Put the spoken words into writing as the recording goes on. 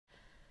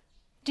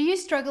Do you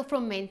struggle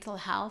from mental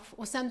health,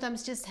 or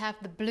sometimes just have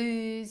the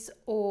blues,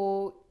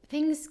 or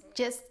things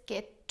just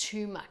get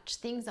too much?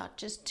 Things are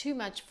just too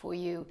much for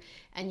you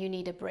and you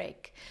need a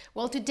break.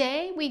 Well,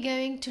 today we're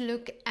going to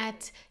look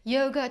at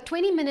yoga,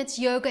 20 minutes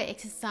yoga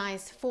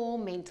exercise for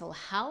mental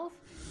health.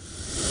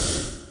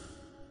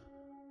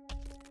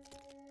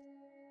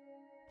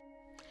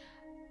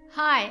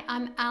 Hi,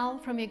 I'm Al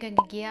from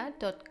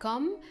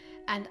yogagangeya.com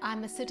and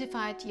I'm a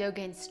certified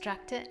yoga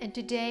instructor, and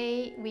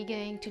today we're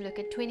going to look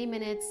at 20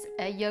 minutes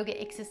yoga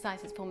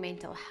exercises for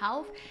mental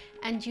health,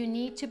 and you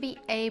need to be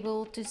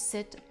able to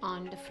sit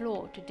on the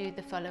floor to do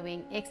the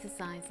following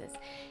exercises.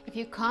 If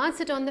you can't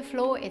sit on the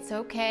floor, it's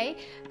okay.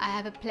 I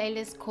have a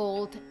playlist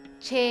called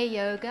Chair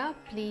Yoga.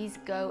 Please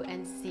go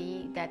and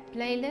see that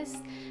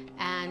playlist,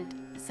 and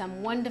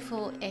some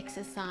wonderful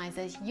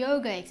exercises,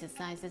 yoga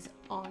exercises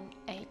on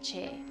a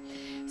chair.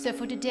 So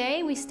for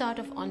today we start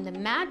off on the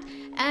mat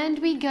and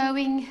we're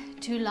going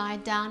to lie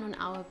down on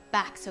our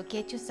back, so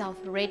get yourself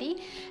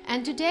ready.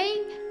 And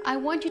today I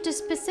want you to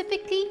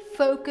specifically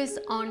focus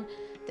on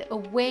the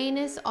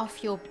awareness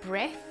of your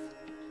breath,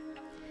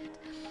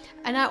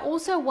 and I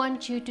also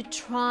want you to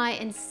try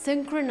and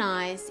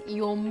synchronize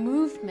your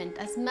movement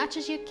as much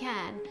as you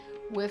can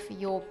with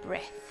your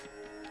breath.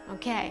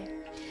 Okay,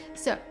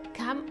 so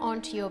come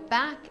onto your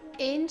back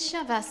in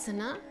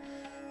Shavasana.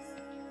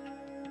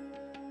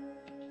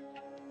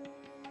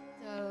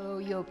 So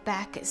your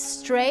back is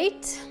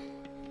straight.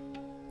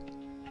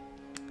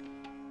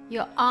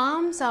 Your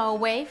arms are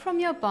away from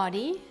your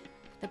body.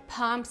 The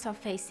palms are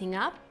facing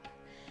up.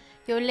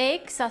 Your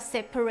legs are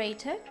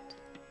separated.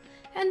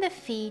 And the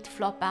feet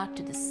flop out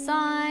to the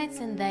sides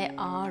and they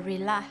are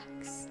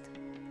relaxed.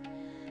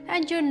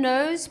 And your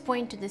nose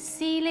points to the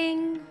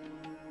ceiling.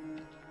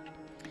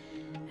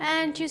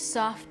 And you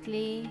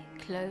softly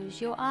close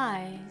your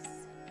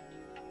eyes.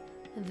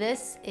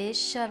 This is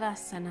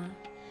Shavasana.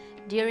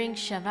 During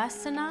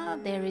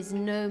Shavasana, there is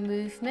no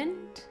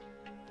movement.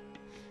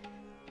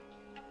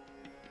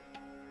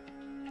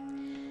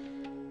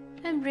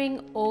 And bring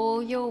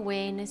all your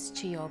awareness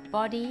to your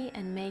body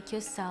and make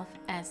yourself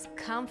as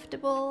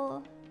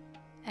comfortable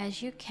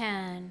as you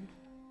can.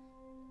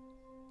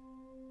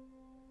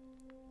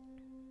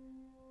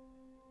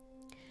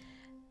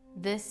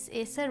 This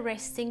is a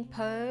resting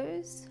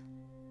pose.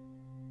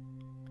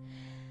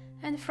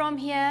 And from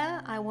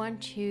here, I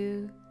want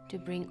you to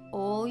bring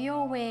all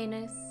your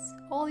awareness,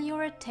 all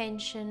your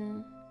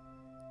attention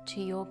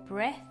to your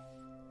breath,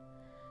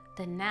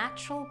 the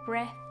natural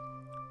breath.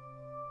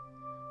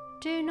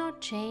 Do not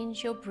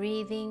change your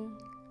breathing.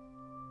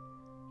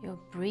 Your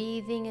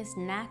breathing is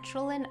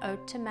natural and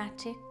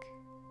automatic.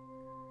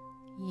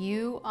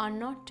 You are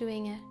not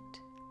doing it.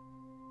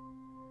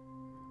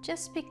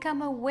 Just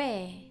become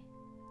aware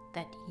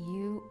that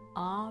you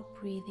are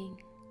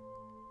breathing.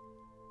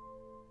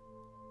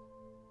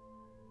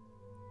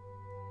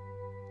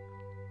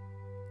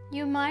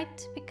 You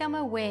might become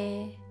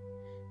aware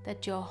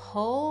that your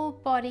whole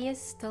body is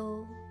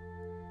still,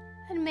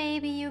 and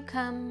maybe you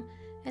come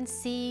and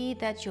see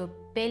that your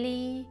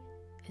belly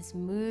is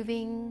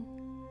moving,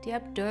 the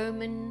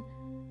abdomen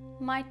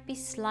might be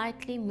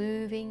slightly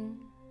moving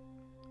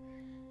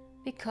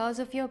because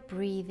of your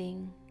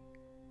breathing.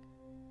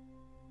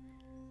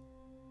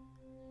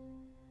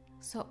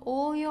 So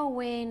all your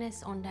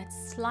awareness on that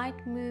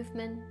slight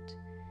movement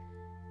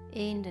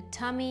in the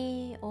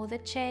tummy or the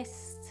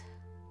chest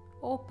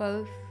or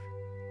both.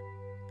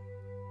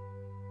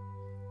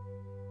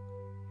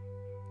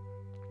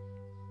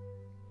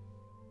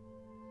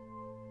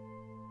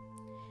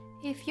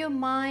 If your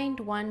mind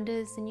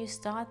wanders and you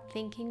start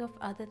thinking of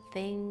other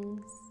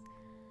things,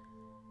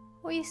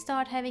 or you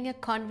start having a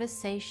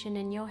conversation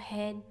in your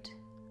head,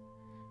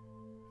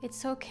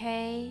 it's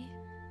okay.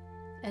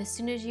 As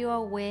soon as you are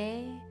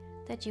aware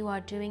that you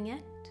are doing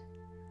it,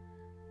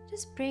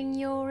 just bring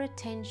your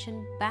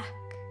attention back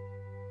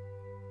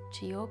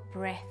to your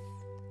breath.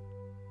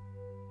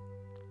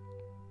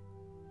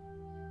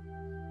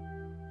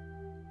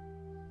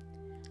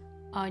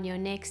 On your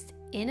next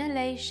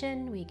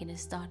inhalation, we're going to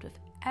start with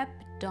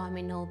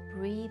abdominal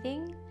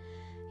breathing.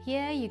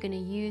 Here you're going to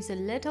use a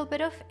little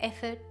bit of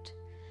effort,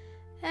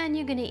 and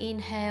you're going to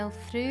inhale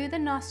through the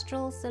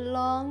nostrils, a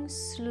long,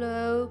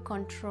 slow,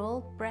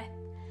 controlled breath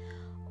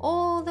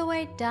all the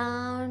way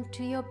down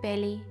to your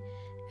belly,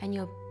 and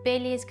your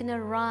belly is going to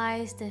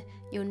rise,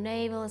 your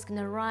navel is going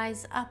to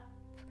rise up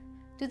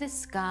to the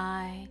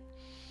sky.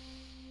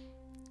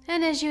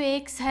 And as you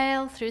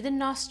exhale through the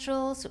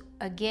nostrils,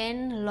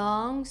 again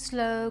long,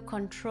 slow,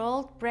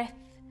 controlled breath,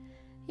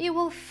 you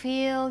will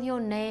feel your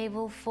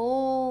navel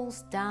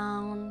falls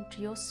down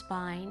to your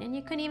spine, and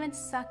you can even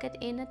suck it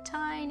in a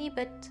tiny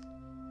bit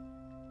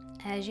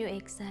as you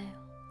exhale.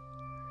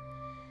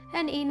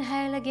 And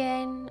inhale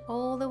again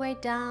all the way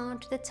down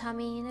to the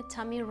tummy, and the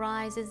tummy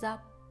rises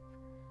up.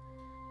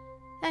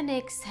 And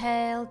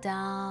exhale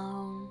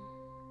down.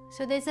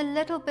 So there's a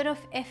little bit of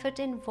effort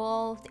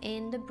involved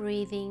in the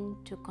breathing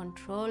to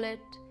control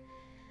it,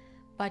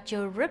 but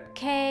your rib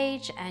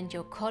cage and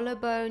your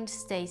collarbone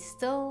stay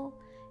still.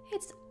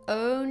 It's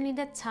only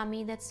the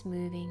tummy that's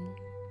moving.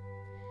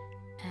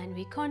 And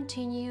we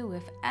continue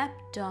with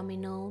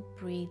abdominal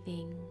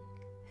breathing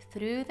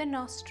through the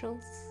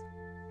nostrils.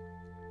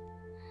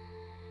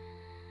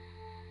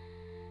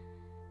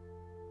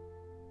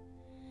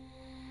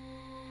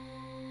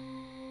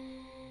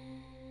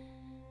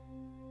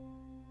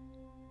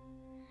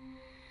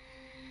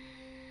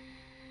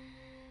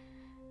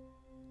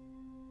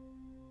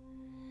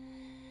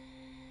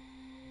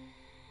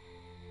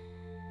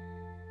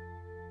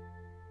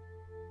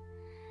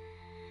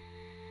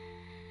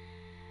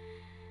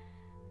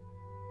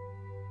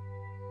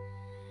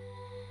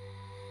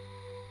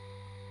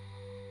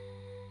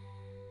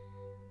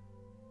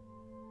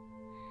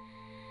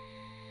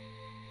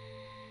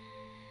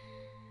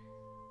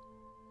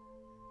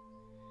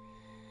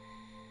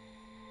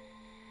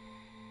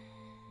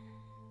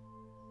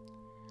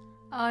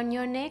 On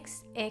your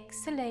next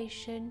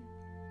exhalation,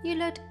 you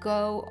let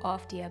go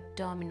of the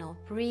abdominal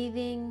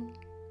breathing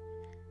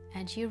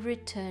and you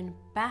return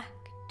back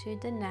to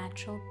the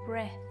natural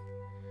breath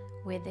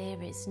where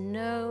there is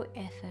no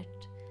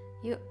effort.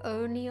 You're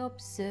only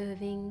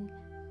observing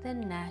the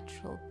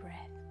natural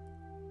breath.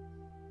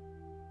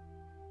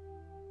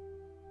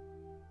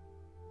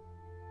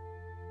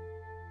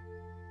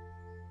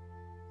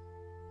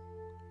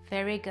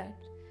 Very good.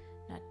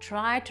 Now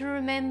try to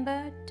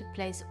remember to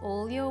place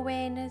all your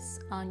awareness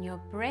on your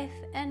breath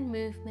and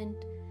movement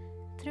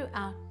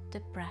throughout the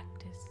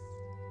practice.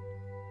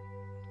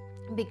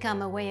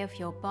 Become aware of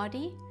your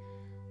body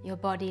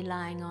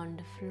lying on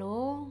the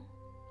floor,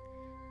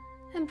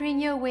 and bring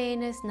your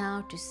awareness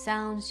now to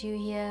sounds you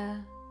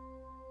hear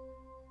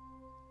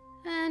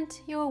and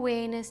your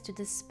awareness to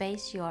the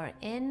space you are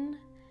in,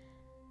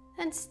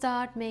 and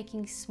start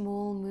making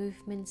small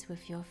movements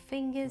with your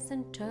fingers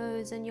and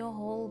toes and your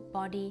whole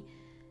body.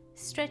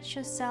 Stretch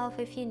yourself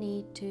if you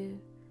need to,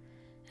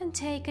 and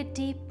take a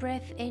deep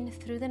breath in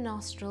through the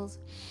nostrils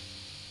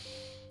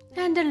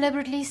and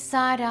deliberately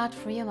sigh it out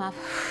through your mouth,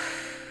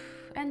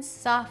 and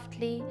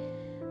softly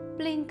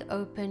blink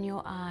open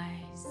your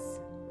eyes.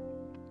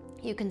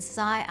 You can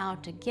sigh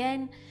out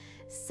again.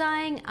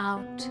 Sighing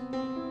out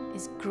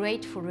is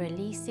great for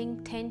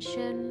releasing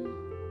tension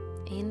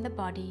in the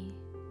body.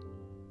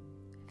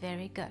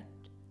 Very good.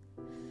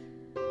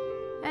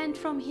 And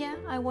from here,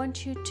 I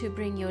want you to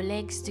bring your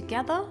legs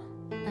together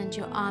and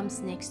your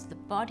arms next to the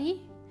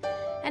body.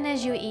 And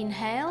as you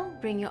inhale,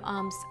 bring your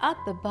arms up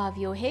above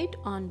your head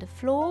on the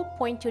floor.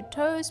 Point your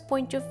toes,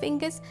 point your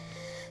fingers,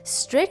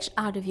 stretch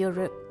out of your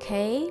rib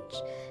cage.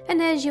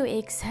 And as you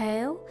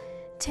exhale,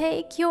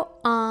 take your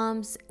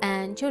arms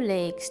and your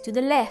legs to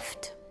the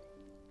left.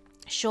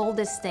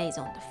 Shoulder stays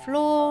on the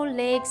floor,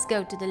 legs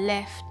go to the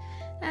left,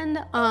 and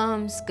the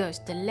arms goes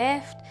to the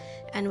left.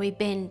 And we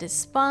bend the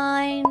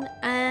spine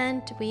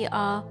and we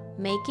are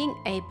making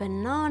a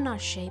banana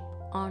shape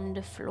on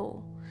the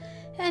floor.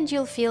 And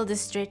you'll feel the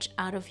stretch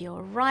out of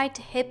your right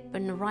hip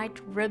and right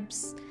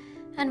ribs.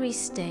 And we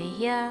stay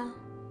here.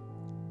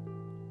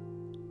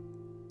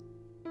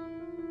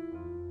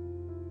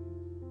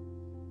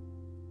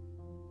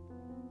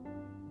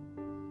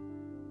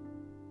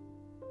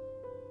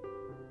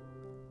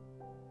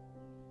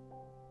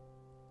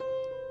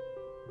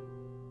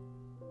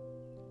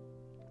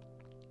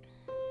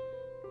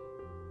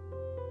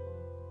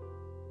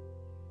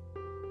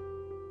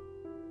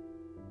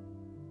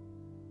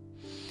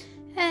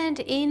 And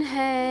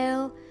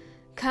inhale,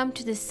 come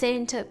to the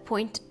center,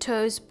 point the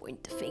toes,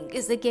 point the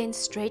fingers again,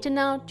 straighten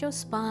out your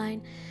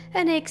spine.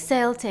 And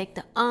exhale, take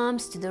the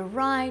arms to the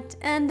right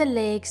and the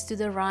legs to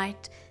the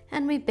right.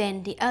 And we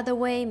bend the other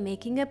way,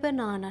 making a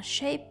banana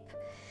shape.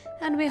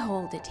 And we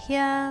hold it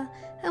here,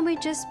 and we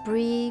just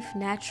breathe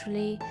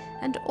naturally.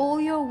 And all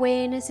your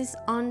awareness is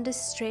on the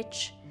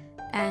stretch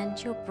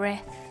and your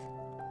breath.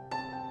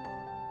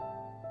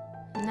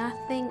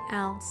 Nothing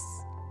else.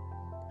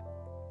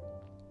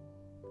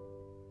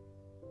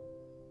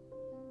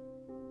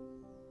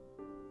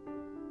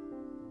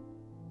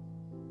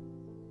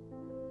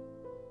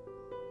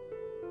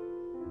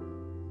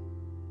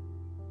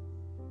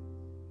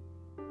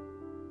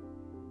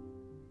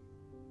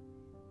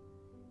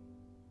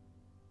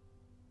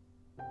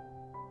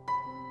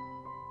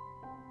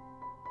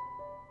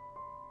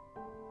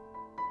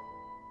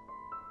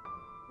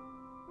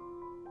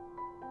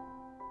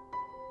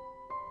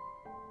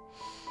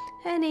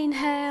 And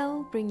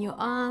inhale, bring your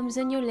arms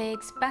and your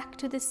legs back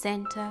to the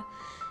center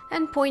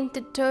and point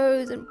the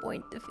toes and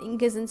point the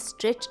fingers and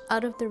stretch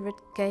out of the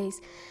ribcage.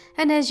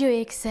 And as you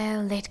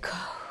exhale, let go.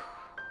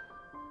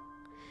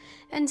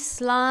 And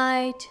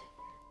slide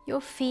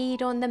your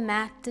feet on the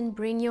mat and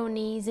bring your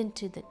knees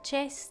into the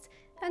chest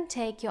and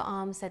take your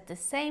arms at the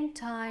same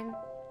time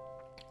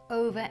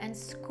over and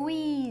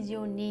squeeze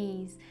your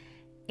knees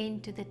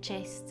into the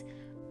chest.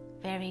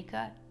 Very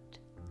good.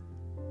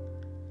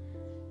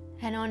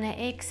 And on an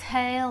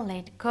exhale,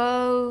 let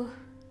go.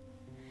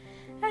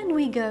 And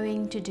we're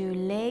going to do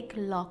leg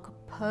lock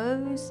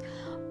pose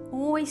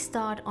Always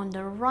start on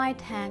the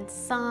right hand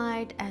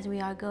side as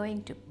we are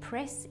going to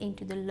press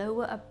into the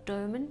lower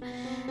abdomen,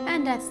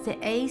 and that's the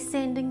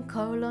ascending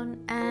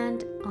colon,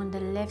 and on the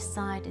left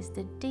side is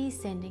the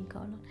descending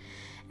colon.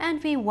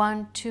 And we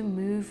want to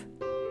move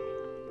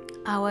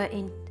our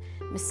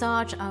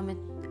massage our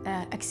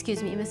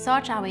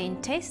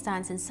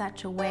intestines in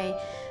such a way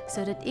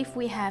so that if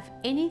we have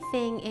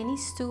anything, any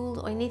stool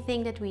or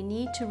anything that we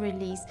need to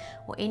release,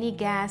 or any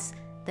gas,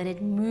 that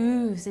it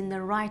moves in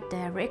the right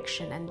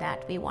direction, and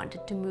that we want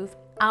it to move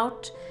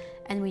out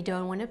and we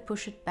don't want to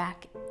push it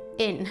back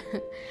in.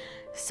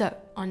 So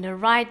on the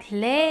right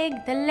leg,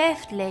 the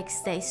left leg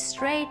stays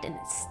straight and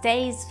it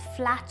stays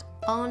flat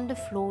on the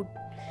floor.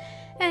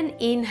 And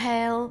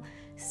inhale,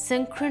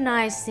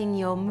 synchronizing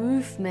your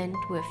movement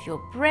with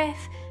your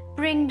breath.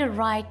 Bring the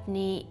right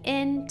knee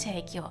in,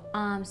 take your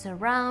arms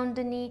around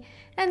the knee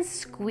and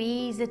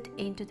squeeze it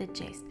into the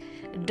chest.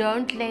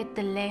 Don't let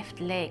the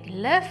left leg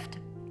lift.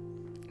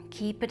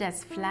 Keep it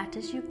as flat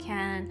as you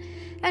can.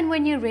 And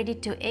when you're ready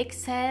to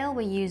exhale,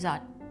 we use our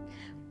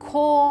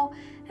core,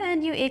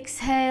 and you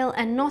exhale,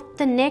 and not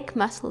the neck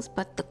muscles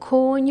but the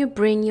core, and you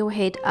bring your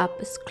head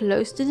up as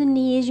close to the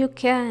knee as you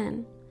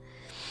can.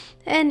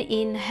 And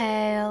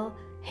inhale,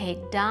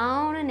 head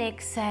down, and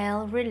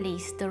exhale,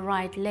 release the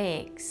right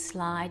leg,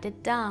 slide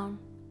it down.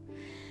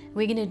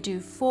 We're going to do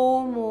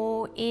 4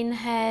 more.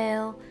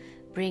 Inhale,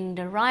 bring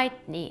the right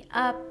knee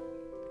up.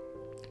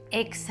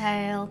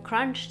 Exhale,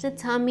 crunch the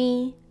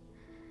tummy.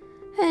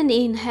 And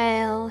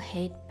inhale,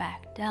 head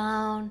back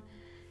down,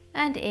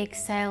 and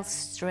exhale,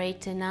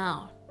 straighten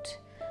out.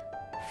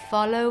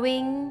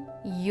 Following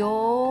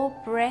your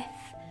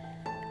breath,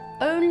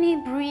 only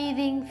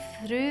breathing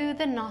through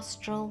the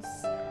nostrils.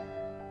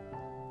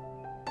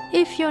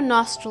 If your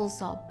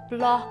nostrils are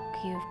blocked,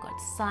 you've got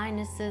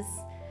sinuses,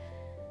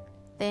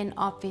 then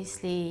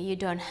obviously you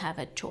don't have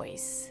a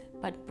choice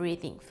but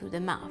breathing through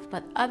the mouth.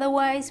 But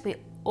otherwise, we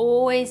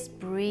always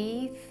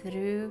breathe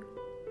through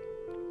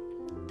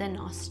the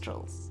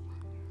nostrils.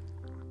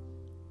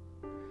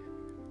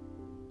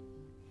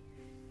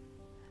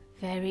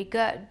 Very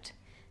good.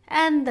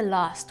 And the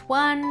last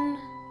one.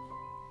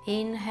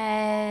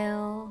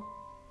 Inhale,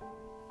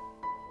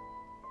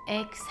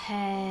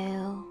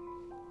 exhale,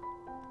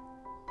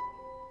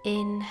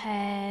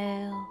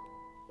 inhale,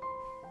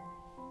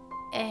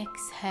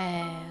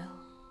 exhale.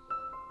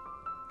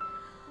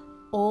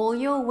 All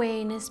your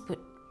awareness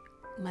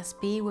must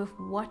be with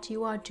what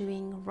you are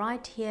doing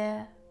right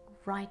here,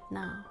 right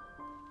now.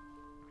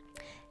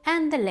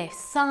 And the left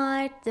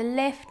side, the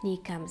left knee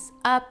comes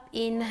up,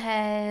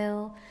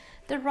 inhale.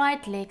 The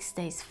right leg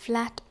stays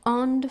flat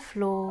on the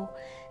floor.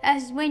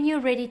 As when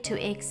you're ready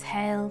to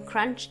exhale,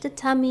 crunch the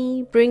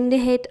tummy, bring the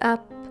head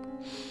up.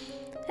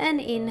 And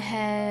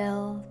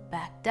inhale,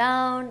 back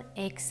down,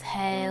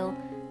 exhale,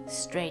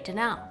 straighten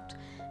out.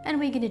 And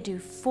we're going to do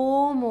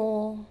 4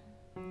 more.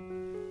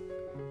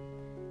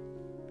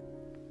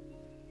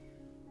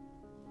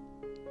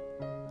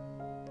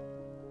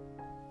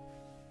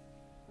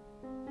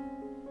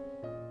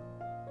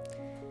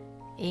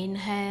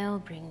 Inhale,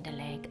 bring the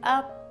leg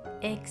up.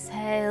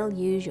 Exhale,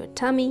 use your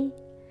tummy.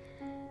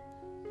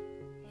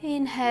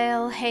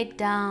 Inhale, head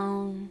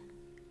down.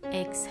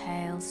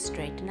 Exhale,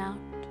 straighten out.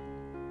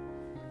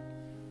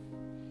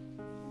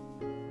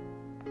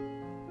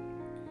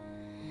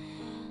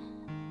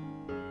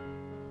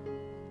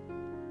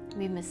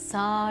 We're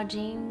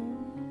massaging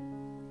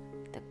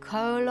the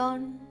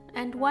colon,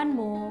 and 1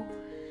 more,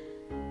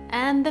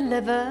 and the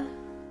liver.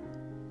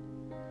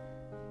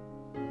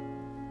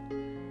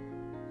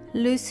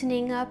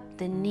 Loosening up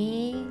the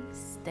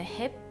knees, the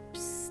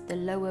hips, the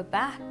lower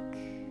back.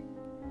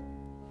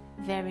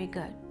 Very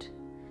good.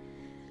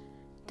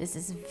 This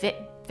is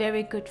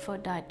very good for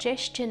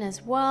digestion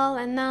as well.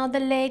 And now the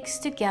legs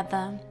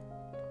together.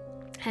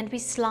 And we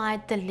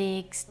slide the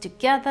legs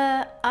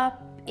together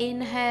up.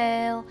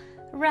 Inhale,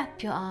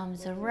 wrap your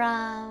arms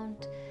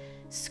around.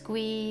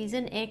 Squeeze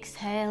and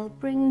exhale,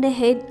 bring the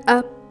head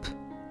up.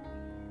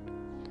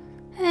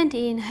 And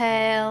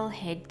inhale,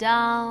 head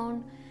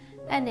down.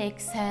 And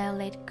exhale,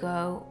 let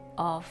go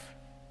of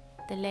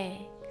the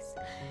legs.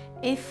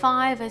 If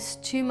 5 is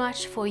too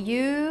much for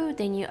you,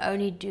 then you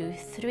only do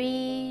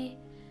 3.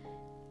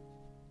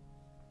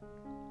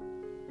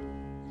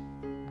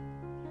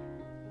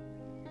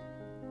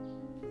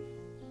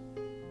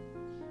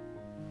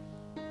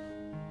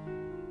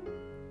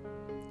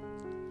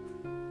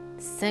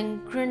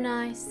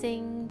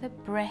 Synchronizing the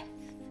breath.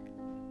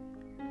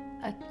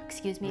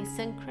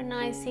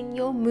 Synchronizing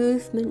your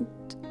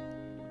movement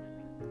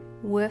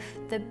with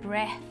the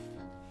breath.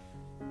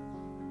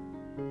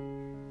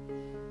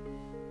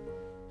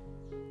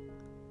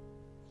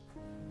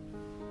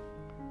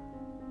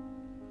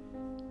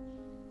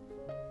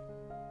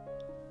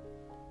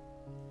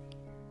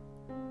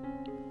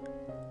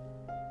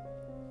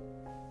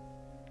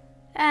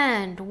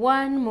 And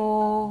 1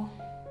 more.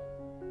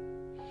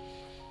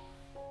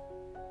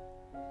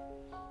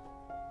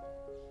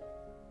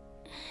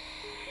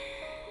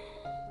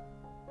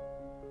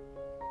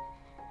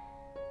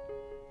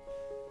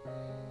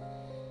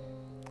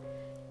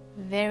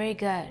 Very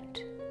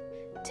good.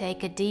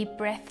 Take a deep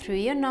breath through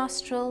your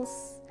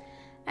nostrils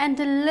and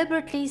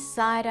deliberately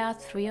sigh it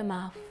out through your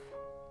mouth.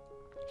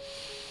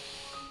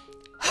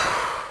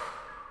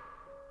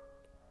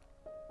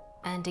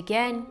 And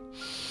again.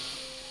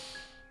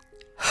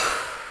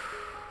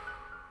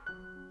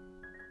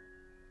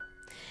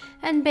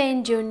 And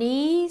bend your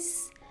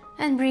knees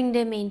and bring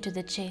them into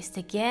the chest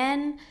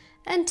again.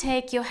 And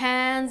take your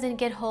hands and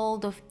get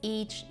hold of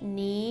each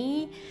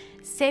knee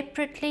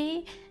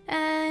separately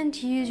and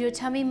use your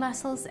tummy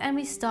muscles, and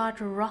we start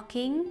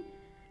rocking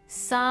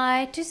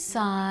side to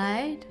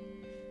side,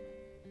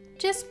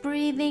 just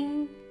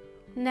breathing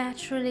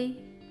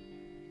naturally,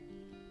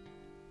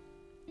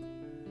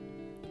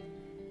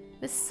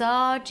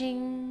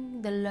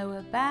 massaging the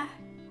lower back.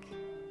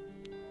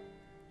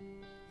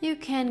 You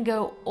can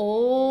go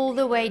all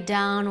the way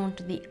down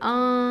onto the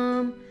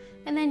arm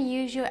and then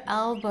use your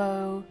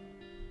elbow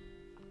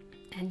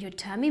and your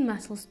tummy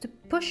muscles to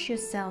push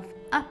yourself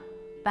up,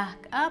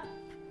 back up.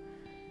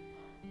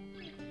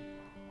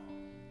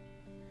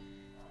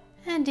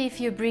 And if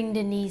you bring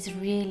the knees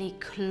really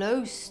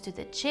close to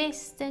the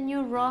chest and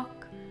you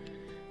rock,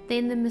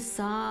 then the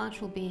massage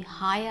will be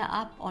higher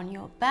up on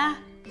your back.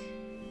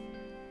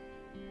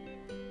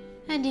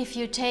 And if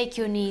you take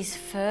your knees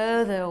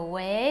further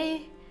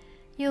away,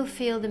 you'll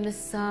feel the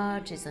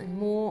massage is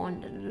more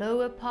on the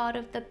lower part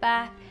of the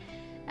back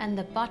and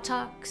the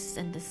buttocks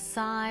and the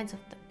sides of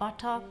the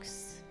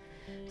buttocks.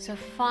 So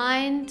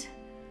find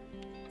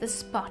the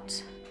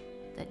spot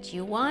that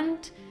you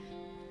want.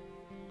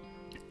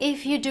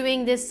 If you're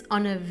doing this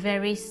on a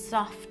very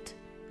soft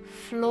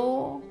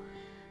floor,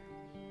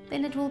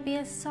 then it will be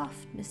a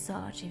soft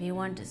massage. If you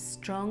want a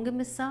stronger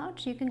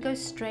massage, you can go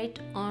straight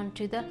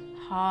onto the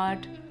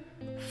hard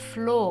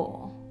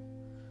floor,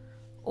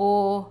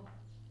 or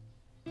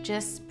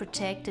just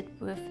protect it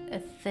with a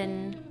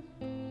thin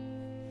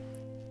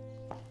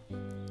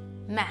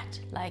mat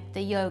like the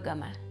yoga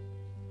mat.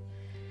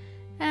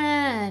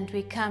 And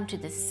we come to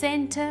the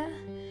center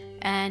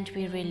and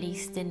we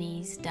release the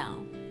knees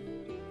down.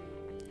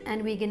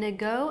 And we're gonna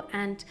go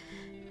and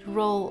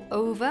roll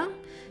over.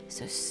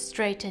 So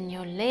straighten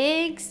your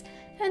legs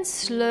and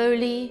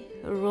slowly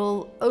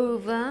roll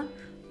over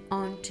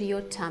onto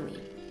your tummy.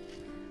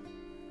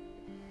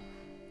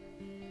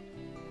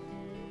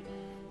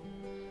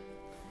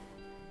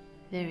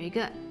 Very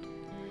good.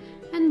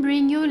 And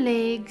bring your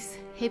legs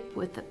hip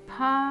width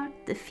apart.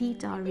 The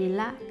feet are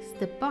relaxed.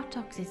 The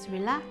buttocks is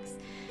relaxed.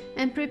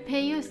 And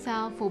prepare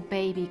yourself for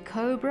baby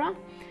cobra.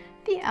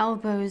 The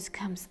elbows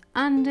comes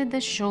under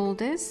the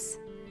shoulders.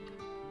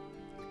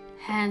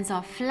 Hands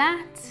are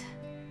flat.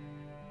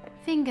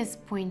 Fingers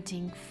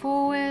pointing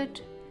forward.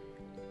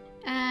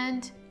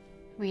 And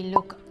we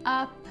look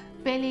up.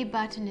 Belly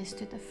button is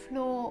to the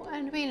floor.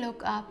 And we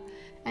look up.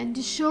 And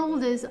the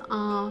shoulders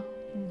are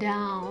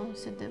down.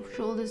 So the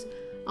shoulders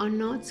are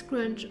not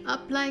scrunched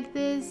up like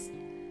this.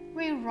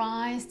 We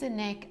rise the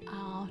neck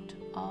out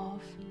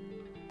of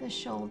the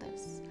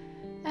shoulders.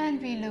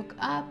 And we look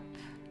up.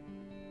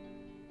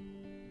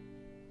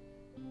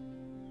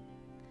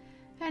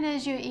 And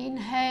as you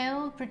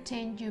inhale,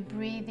 pretend you're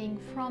breathing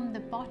from the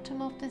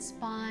bottom of the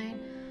spine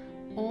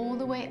all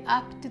the way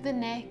up to the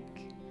neck.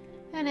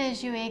 And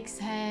as you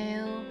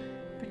exhale,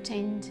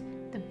 pretend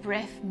the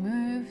breath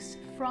moves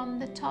from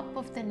the top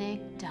of the neck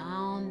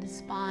down the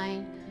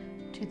spine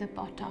to the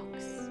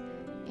buttocks.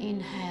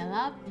 Inhale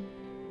up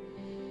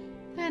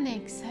and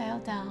exhale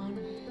down.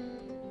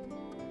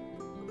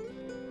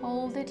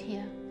 Hold it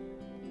here.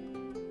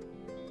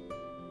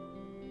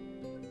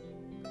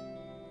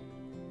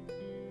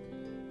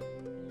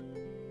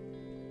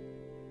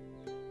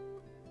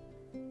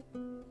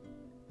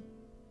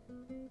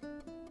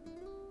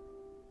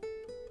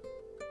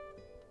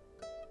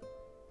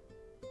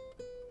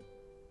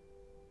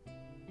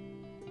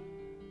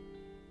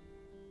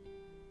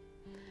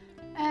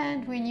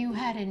 And when you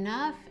had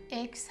enough,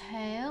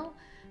 exhale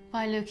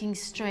by looking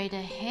straight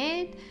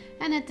ahead,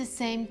 and at the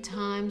same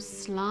time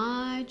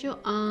slide your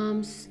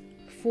arms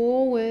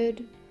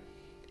forward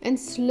and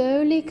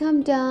slowly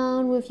come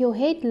down with your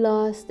head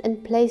last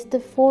and place the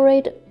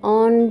forehead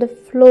on the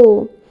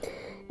floor.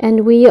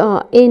 And we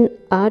are in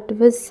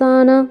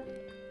Advasana,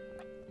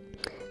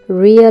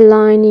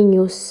 realigning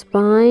your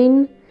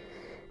spine,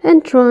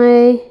 and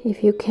try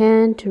if you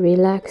can to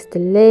relax the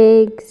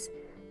legs,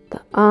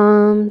 the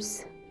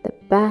arms, the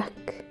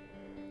back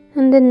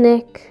and the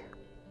neck.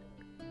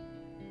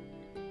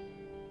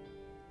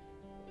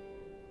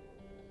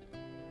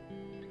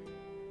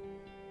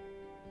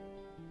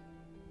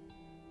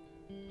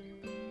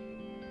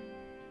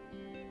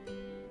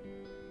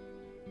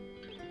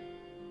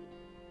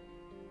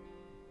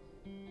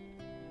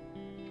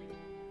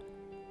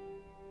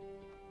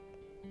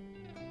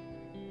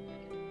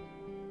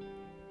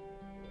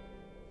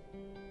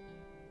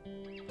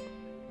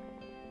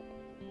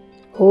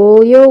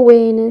 Hold your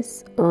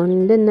awareness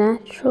on the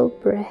natural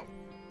breath.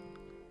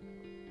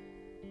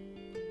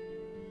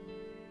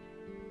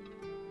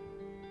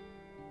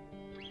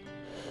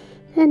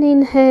 And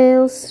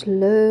inhale,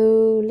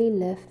 slowly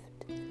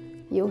lift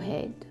your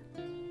head.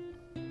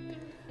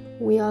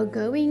 We are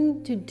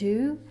going to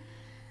do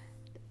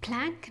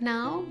plank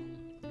now.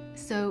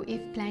 So if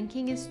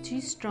planking is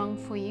too strong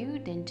for you,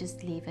 then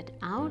just leave it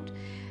out.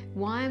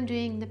 Why I'm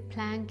doing the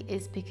plank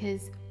is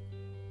because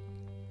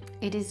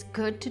it is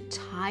good to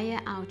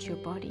tire out your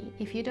body.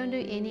 If you don't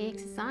do any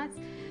exercise,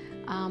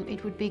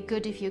 it would be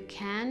good if you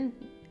can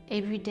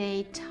every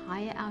day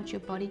tire out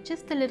your body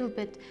just a little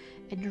bit.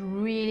 It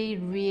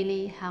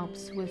really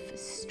helps with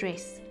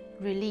stress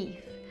relief.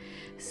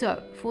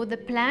 So for the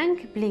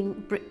plank,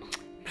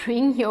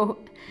 bring your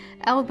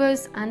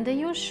elbows under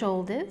your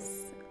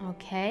shoulders.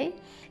 Okay,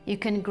 you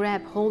can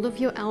grab hold of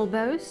your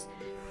elbows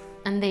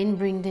and then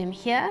bring them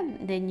here.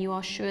 Then you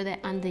are sure they're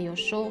under your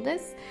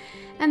shoulders.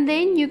 And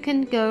then you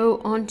can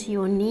go onto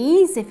your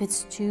knees. If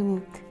it's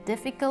too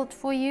difficult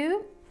for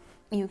you,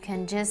 you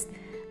can just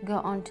go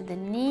onto the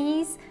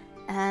knees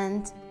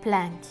and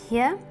plank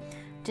here.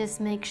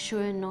 Just make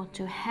sure not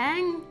to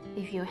hang.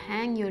 If you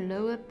hang, your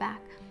lower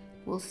back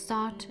will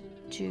start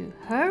to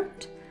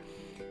hurt.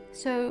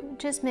 So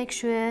just make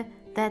sure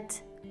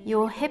that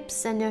your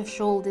hips and your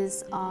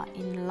shoulders are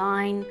in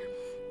line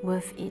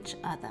with each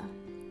other.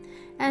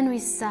 And we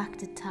suck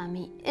the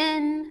tummy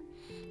in.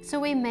 So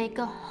we make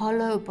a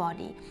hollow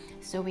body.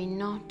 So we're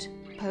not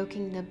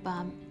poking the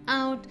bum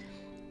out,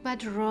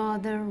 but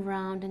rather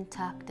round and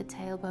tuck the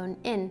tailbone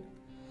in.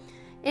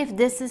 If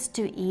this is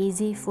too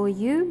easy for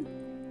you,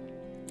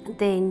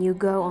 then you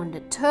go on the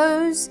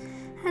toes,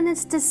 and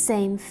it's the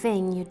same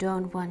thing. You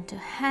don't want to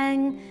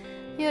hang.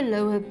 Your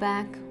lower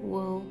back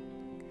will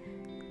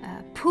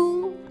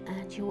pull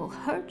and you will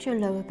hurt your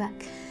lower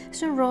back.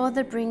 So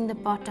rather bring the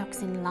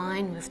buttocks in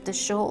line with the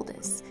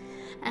shoulders.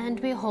 And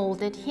we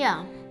hold it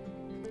here.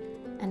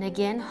 And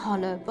again,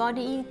 hollow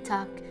body,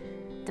 tuck.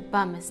 The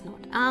bum is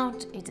not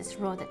out, it is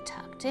rather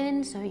tucked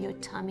in, so your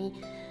tummy,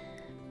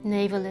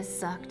 navel is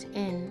sucked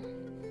in.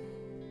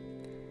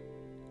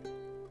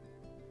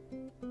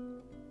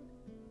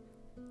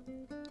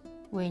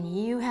 When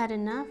you had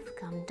enough,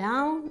 come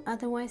down,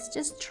 otherwise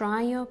just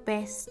try your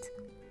best.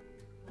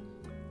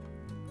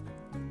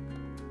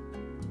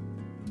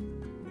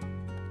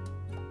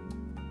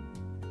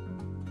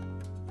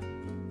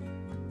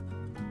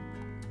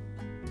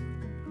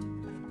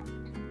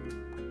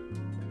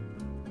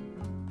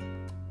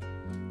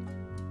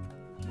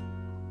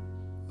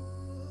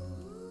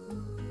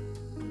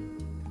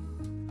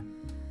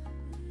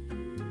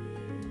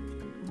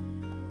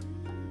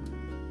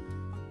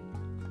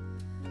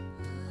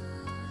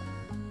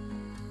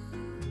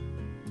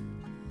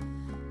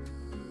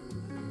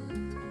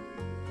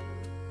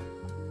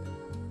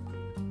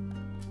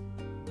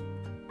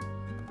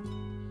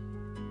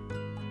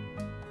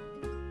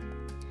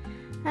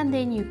 And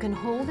then you can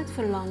hold it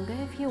for longer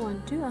if you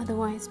want to,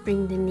 otherwise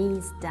bring the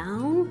knees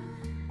down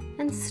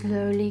and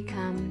slowly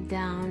come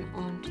down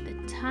onto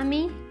the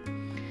tummy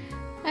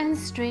and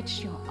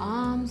stretch your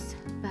arms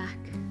back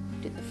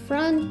to the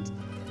front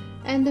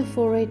and the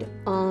forehead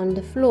on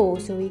the floor.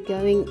 So we're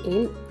going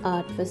in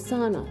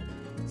Ardhvasana,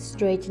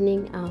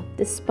 straightening out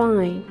the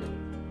spine.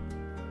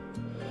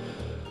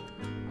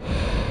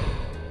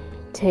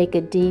 Take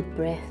a deep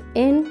breath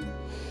in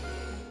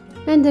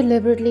and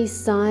deliberately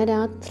sigh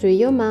out through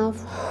your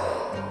mouth.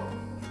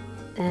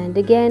 And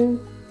again.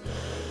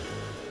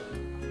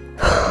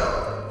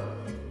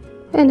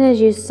 And as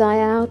you sigh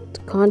out,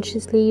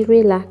 consciously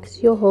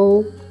relax your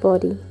whole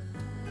body.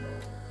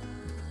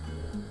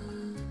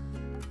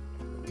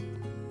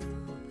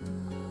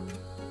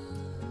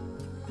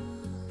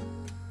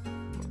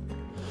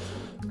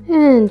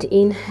 And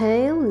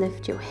inhale,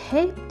 lift your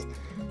head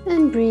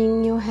and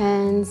bring your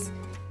hands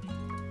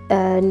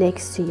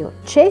next to your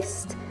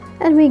chest.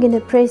 And we're going to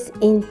press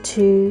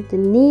into the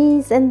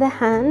knees and the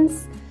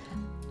hands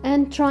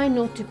and try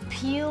not to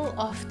peel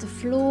off the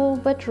floor,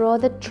 but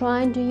rather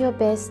try and do your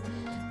best.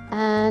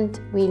 And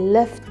we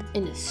lift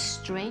in a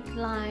straight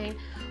line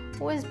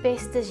or as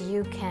best as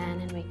you can,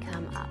 and we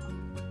come up.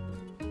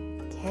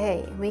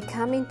 Okay, we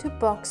come into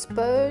box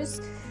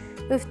pose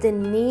with the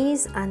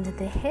knees under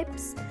the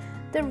hips,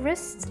 the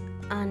wrists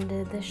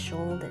under the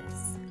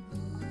shoulders.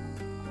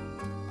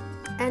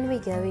 And we're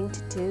going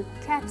to do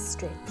cat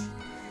stretch.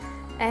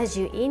 As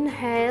you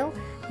inhale,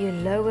 you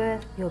lower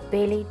your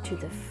belly to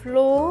the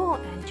floor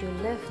and you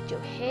lift your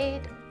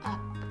head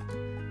up.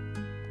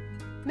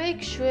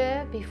 Make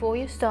sure before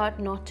you start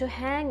not to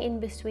hang in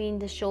between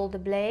the shoulder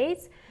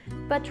blades,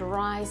 but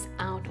rise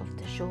out of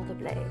the shoulder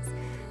blades.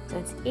 So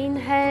it's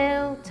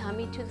inhale,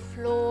 tummy to the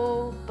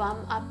floor,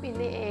 bum up in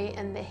the air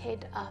and the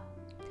head up.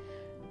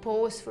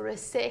 Pause for a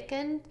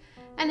second,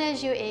 and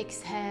as you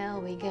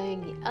exhale, we're going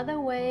the other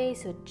way.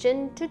 So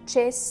chin to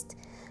chest,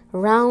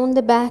 round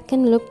the back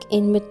and look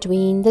in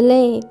between the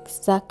legs.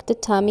 Suck the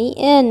tummy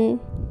in.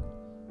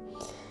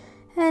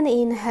 And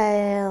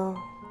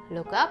inhale,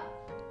 look up.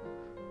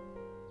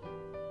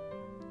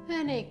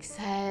 And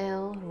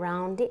exhale,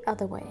 round the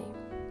other way.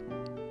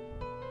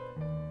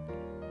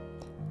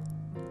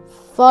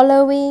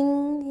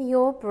 Following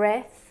your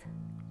breath.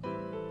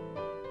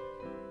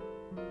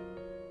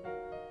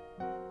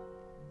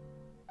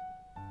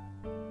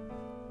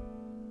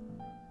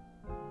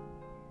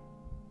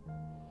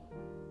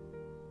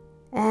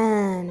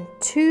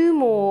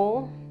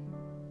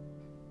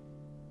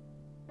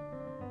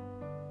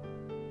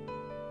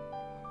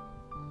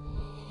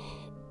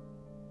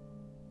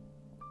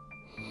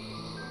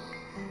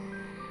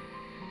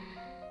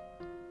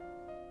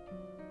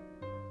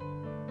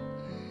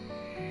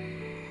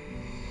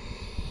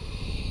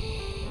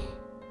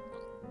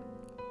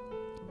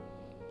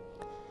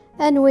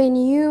 And when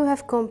you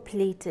have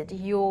completed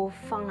your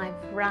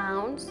 5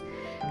 rounds,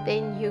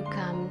 then you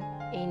come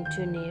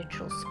into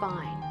neutral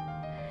spine.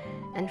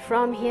 And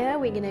from here,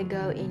 we're going to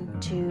go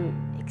into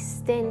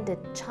extended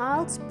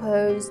child's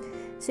pose.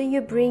 So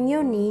you bring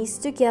your knees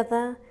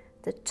together,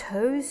 the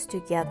toes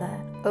together,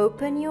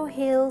 open your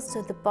heels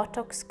so the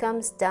buttocks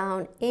comes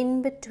down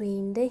in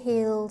between the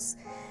heels,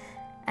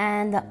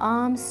 and the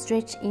arms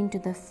stretch into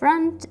the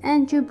front,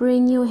 and you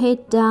bring your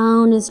head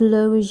down as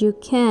low as you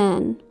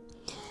can.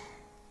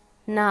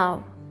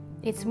 Now,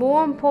 it's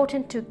more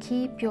important to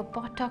keep your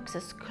buttocks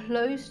as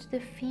close to the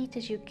feet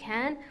as you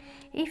can.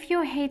 If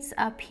your head's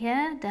up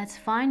here, that's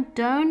fine.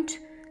 Don't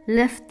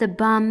lift the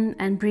bum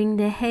and bring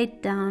the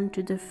head down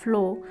to the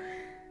floor.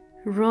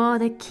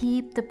 Rather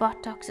keep the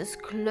buttocks as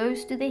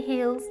close to the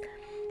heels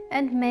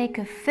and make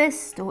a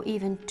fist or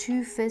even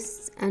 2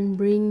 fists and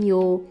bring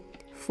your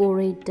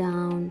forehead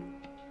down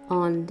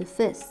on the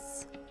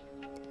fists.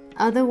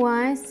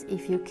 Otherwise,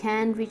 if you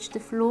can reach the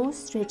floor,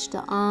 stretch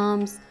the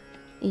arms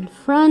in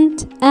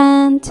front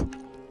and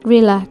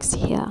relax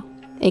here.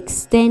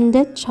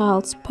 Extended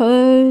child's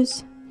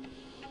pose.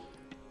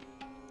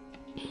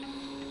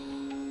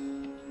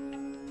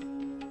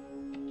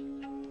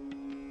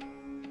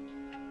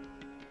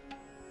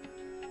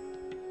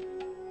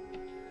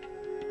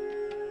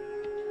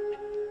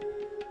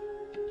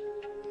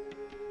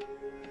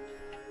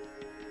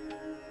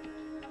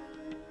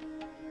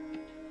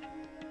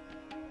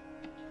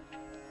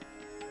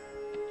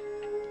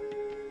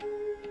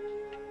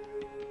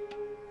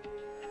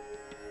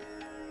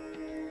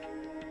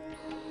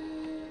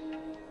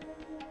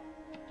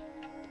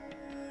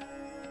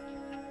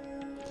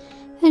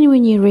 And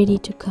when you're ready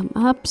to come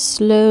up,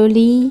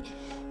 slowly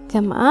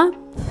come up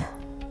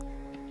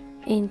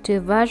into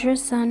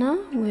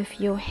Vajrasana with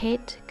your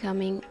head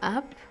coming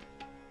up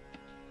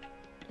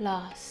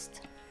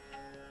last.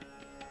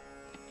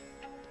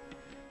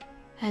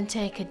 And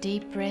take a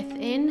deep breath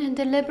in and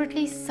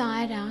deliberately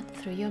sigh it out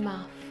through your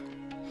mouth.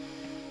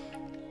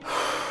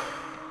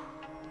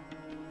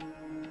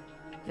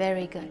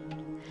 Very good.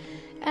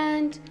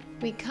 And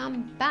we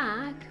come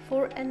back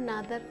for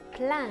another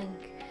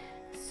plank.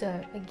 So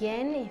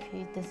again,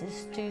 if this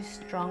is too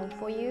strong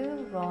for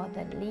you,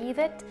 rather leave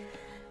it,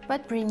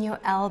 but bring your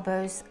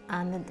elbows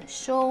under the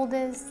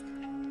shoulders,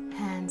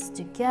 hands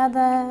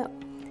together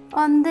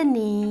on the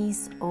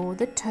knees or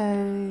the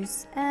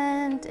toes,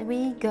 and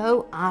we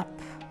go up.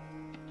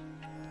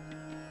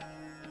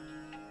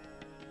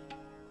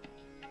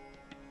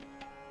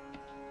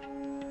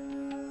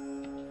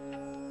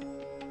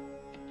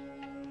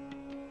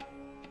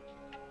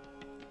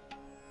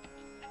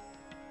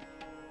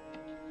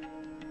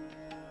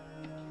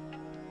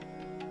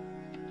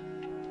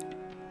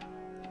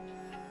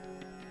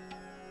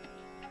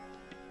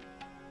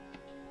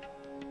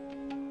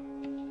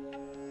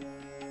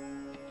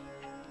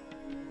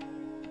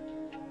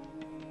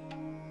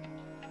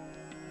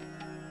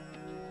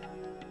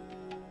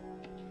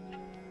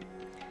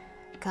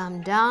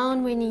 Come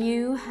down when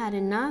you had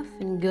enough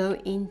and go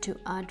into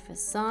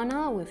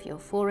Advasana with your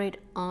forehead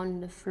on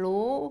the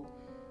floor.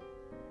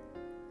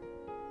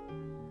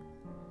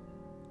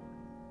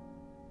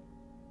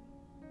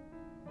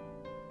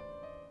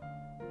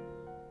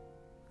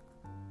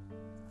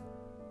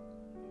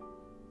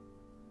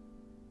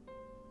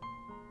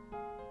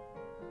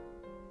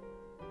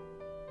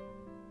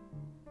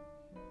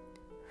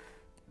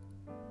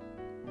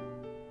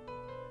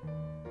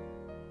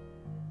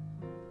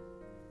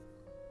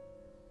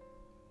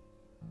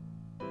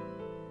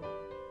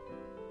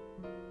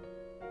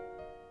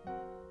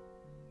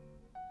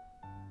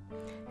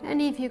 And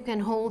if you can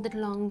hold it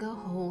longer,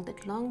 hold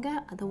it longer.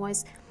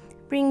 Otherwise,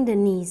 bring the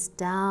knees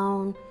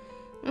down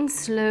and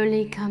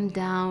slowly come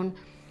down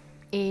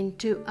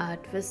into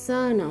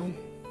Advasana.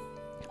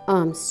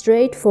 Arms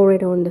straight,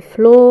 forehead on the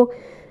floor,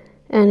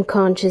 and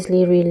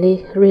consciously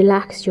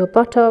relax your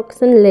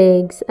buttocks and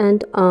legs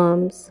and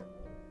arms.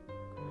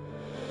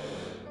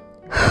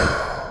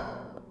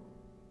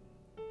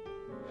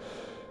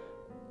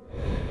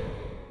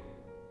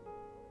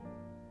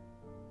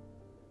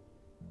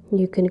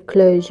 You can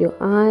close your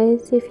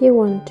eyes if you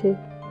want to.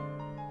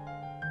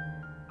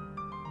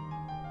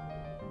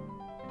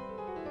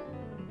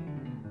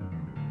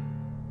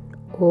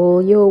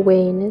 All your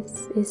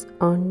awareness is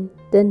on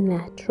the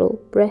natural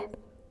breath.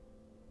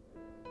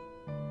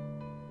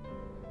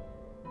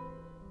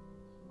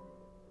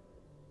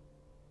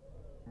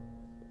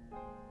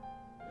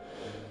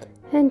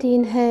 And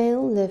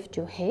inhale, lift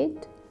your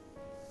head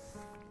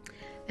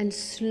and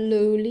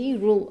slowly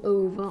roll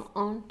over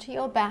onto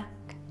your back.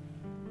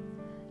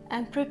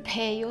 And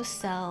prepare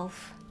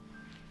yourself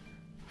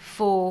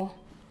for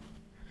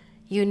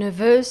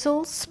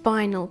universal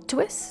spinal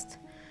twist.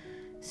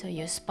 So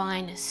your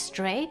spine is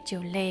straight,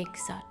 your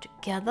legs are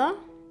together,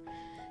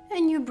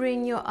 and you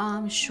bring your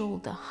arms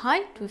shoulder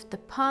height with the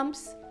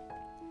palms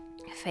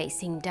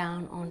facing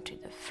down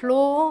onto the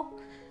floor.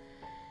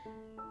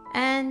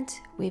 And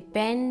we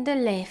bend the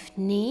left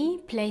knee,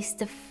 place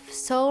the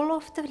sole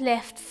of the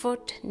left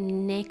foot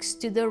next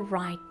to the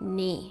right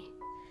knee.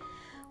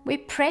 We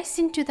press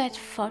into that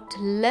foot,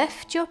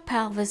 lift your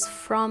pelvis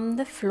from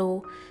the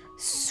floor,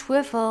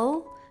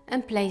 swivel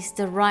and place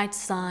the right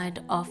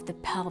side of the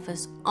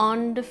pelvis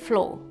on the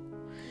floor,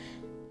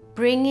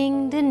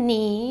 bringing the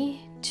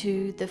knee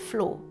to the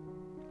floor.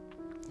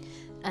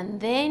 And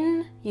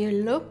then you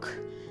look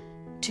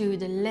to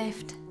the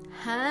left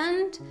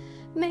hand.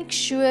 Make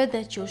sure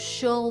that your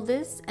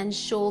shoulders and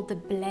shoulder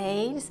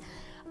blades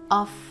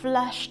are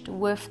flushed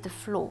with the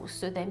floor,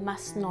 so they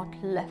must not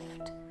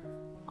lift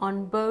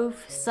on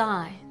both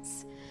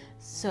sides.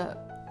 So,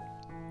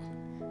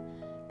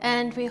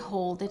 and we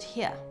hold it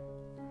here.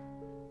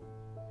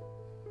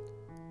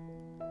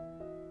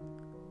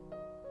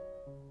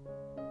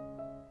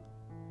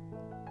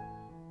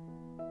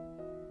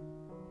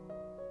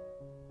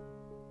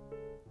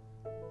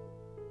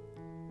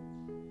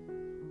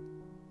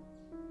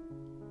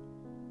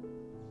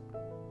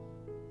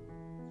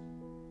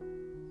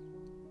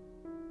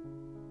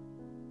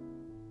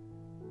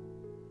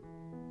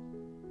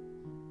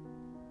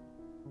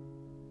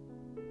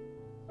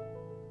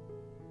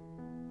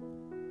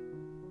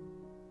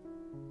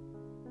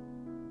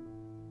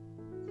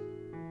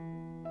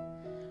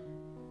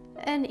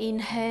 And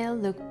inhale,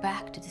 look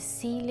back to the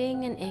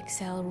ceiling, and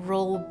exhale,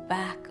 roll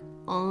back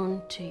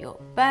onto your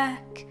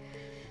back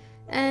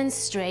and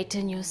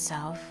straighten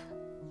yourself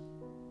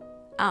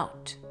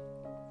out.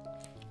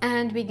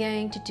 And we're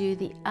going to do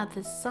the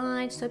other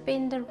side. So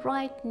bend the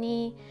right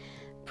knee,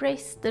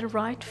 press the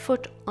right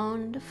foot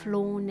on the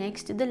floor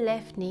next to the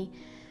left knee,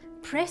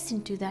 press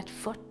into that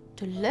foot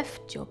to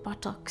lift your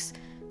buttocks,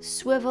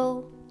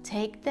 swivel,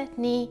 take that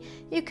knee.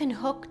 You can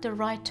hook the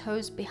right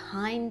toes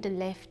behind the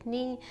left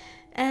knee,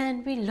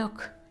 and we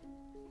look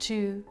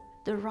to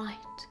the right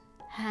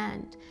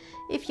hand.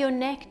 If your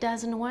neck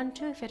doesn't want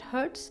to, if it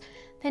hurts,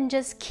 then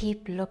just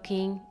keep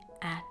looking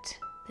at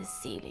the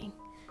ceiling.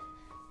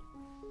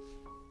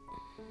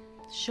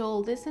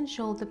 Shoulders and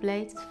shoulder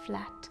blades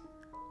flat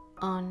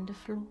on the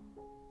floor.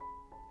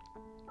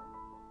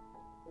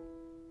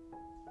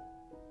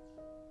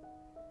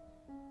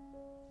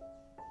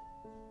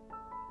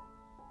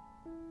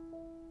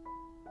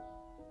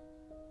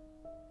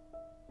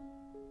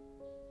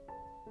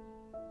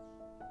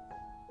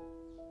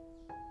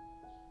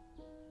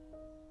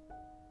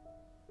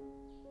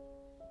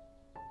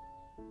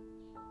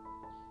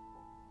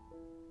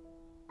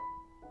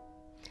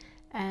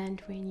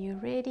 And when you're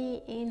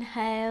ready,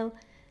 inhale,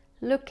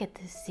 look at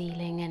the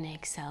ceiling, and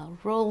exhale,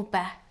 roll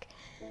back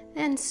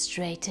and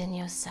straighten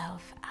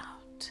yourself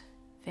out.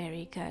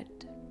 Very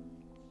good.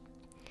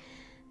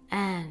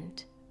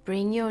 And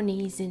bring your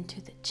knees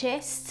into the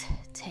chest,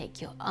 take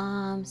your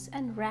arms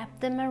and wrap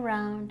them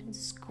around and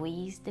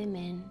squeeze them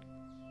in.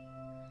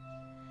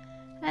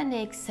 And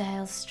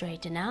exhale,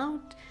 straighten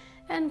out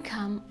and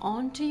come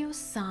onto your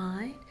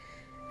side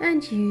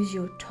and use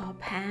your top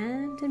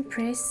hand and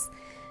press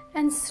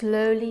and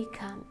slowly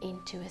come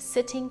into a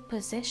sitting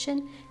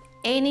position,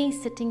 any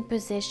sitting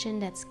position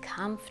that's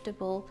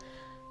comfortable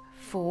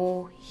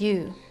for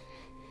you.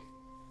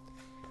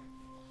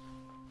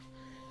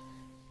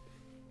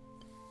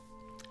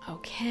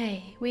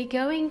 Okay, we're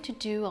going to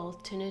do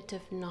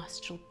alternative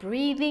nostril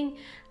breathing.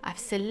 I've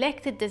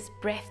selected this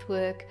breath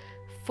work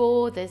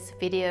for this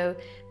video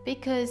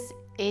because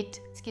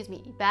it,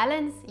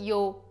 balance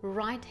your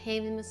right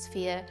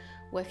hemisphere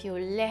with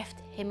your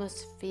left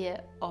hemisphere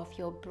of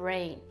your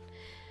brain.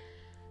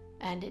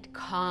 And it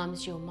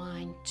calms your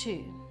mind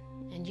too.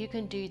 And you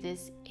can do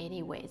this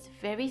anyway. It's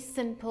very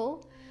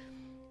simple.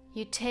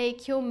 You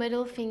take your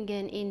middle finger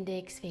and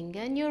index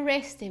finger and you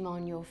rest them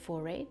on your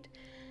forehead.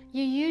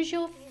 You use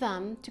your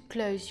thumb to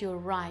close your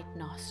right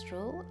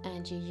nostril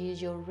and you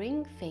use your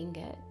ring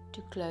finger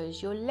to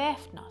close your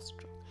left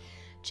nostril.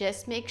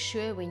 Just make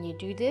sure when you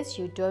do this,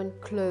 you don't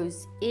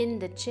close in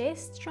the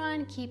chest. Try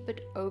and keep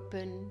it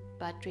open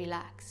but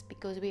relax,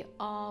 because we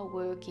are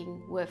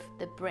working with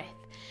the breath.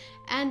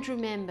 And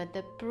remember,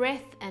 the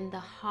breath and the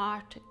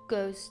heart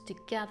goes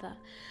together.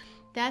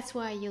 That's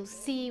why you'll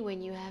see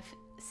when you have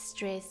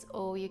stress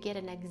or you get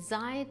an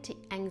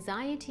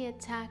anxiety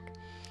attack,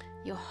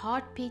 your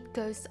heartbeat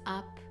goes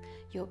up,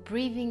 your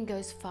breathing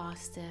goes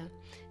faster,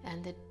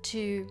 and the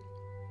two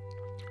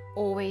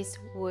always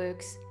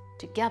works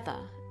together.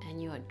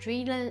 And your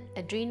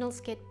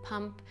adrenals get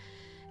pumped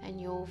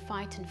and your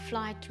fight and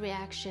flight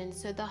reaction.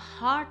 So the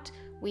heart,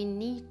 we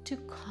need to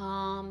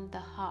calm the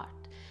heart.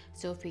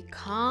 So if we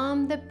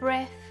calm the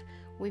breath,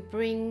 we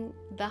bring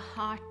the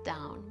heart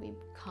down, we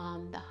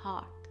calm the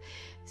heart.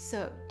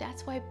 So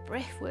that's why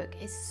breath work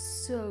is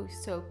so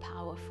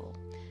powerful.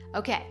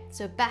 Okay,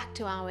 so back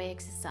to our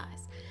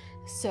exercise.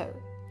 So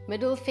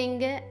middle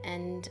finger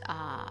and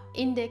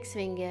index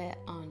finger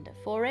on the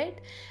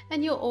forehead,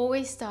 and you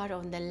always start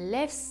on the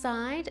left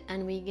side,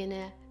 and we're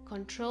gonna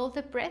control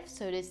the breath.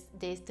 So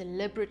there's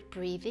deliberate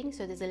breathing,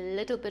 so there's a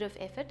little bit of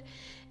effort,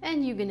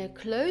 and you're gonna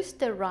close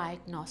the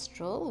right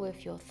nostril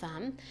with your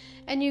thumb,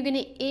 and you're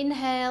gonna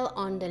inhale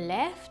on the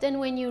left, and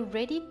when you're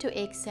ready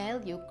to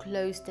exhale, you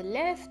close the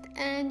left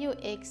and you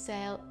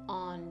exhale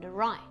on the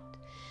right.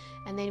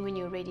 And then when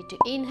you're ready to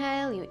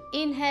inhale, you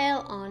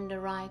inhale on the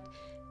right,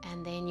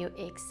 and then you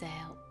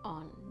exhale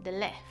on the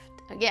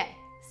left. Okay,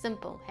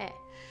 simple, hey?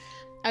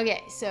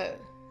 Okay, so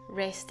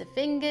rest the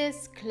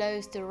fingers,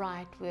 close the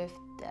right with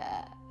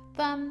the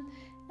thumb,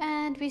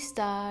 and we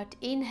start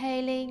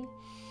inhaling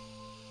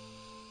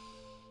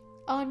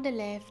on the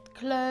left,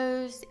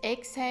 close,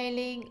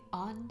 exhaling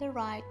on the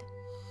right,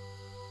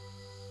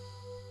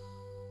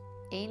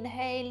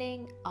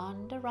 inhaling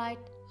on the right,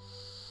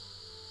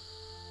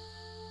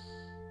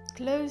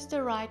 close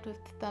the right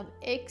with the thumb,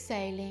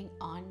 exhaling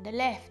on the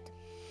left.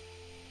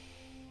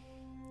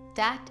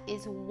 That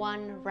is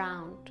one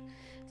round.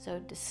 So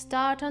the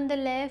start on the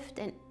left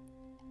and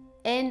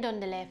end on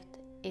the left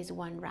is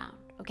one round.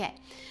 Okay,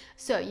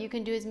 so you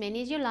can do as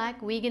many as you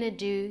like. We're gonna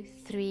do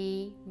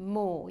 3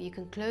 more. You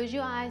can close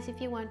your eyes if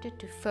you wanted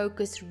to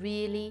focus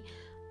really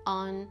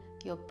on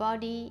your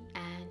body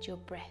and your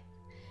breath.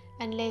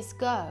 And let's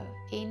go.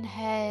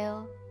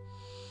 Inhale,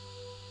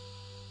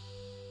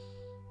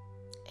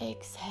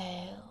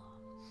 exhale,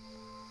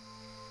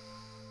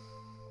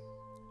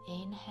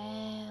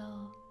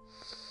 inhale,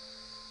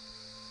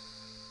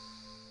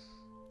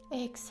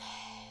 exhale,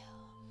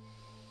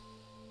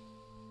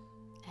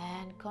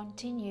 and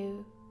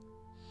continue.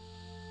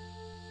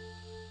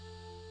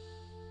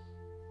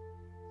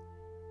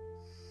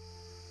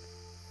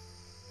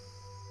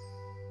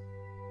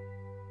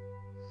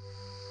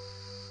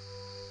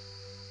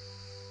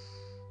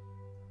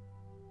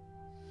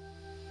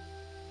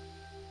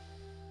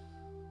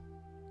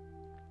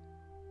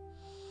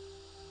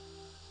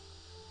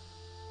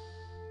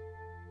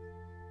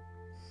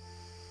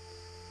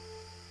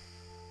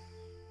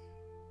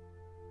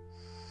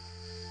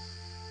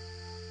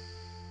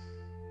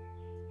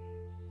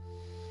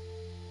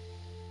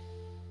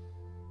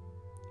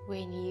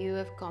 When you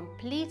have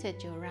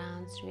completed your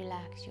rounds,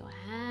 relax your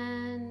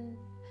hand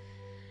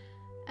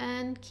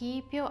and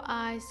keep your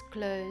eyes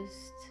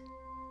closed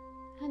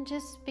and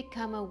just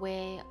become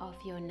aware of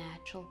your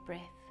natural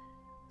breath.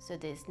 So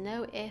there's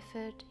no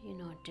effort, you're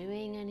not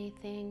doing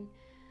anything.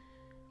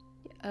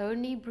 You're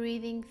only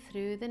breathing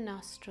through the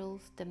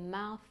nostrils, the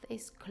mouth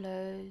is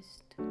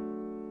closed.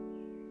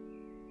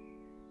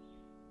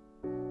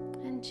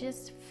 And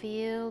just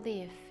feel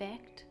the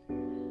effect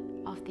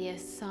of the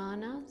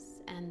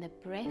asanas and the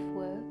breath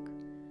work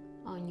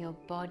on your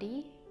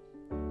body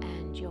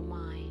and your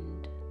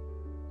mind.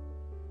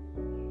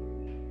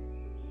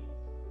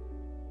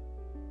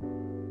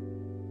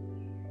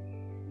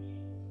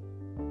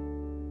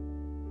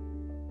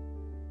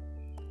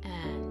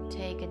 And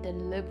take a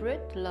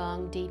deliberate,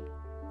 long, deep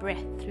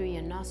breath through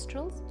your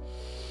nostrils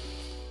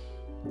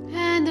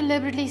and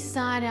deliberately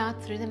sigh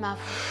out through the mouth.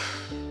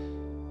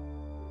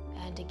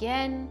 And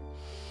again.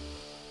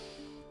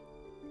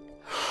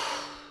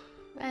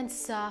 And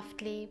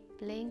softly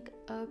blink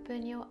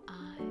open your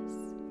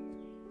eyes.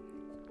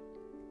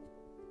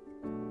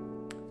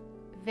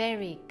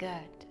 Very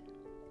good.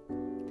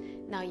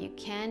 Now you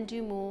can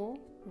do more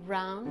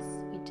rounds.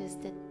 We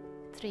just did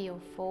 3 or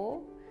 4,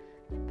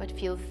 but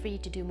feel free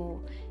to do more.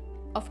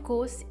 Of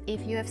course,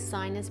 if you have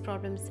sinus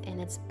problems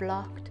and it's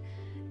blocked,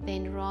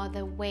 then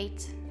rather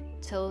wait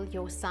till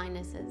your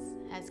sinuses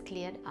has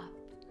cleared up.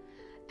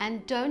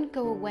 And don't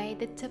go away.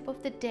 The tip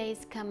of the day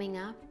is coming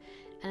up.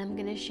 And I'm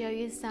going to show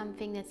you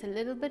something that's a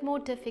little bit more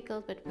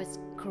difficult, but was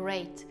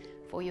great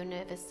for your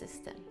nervous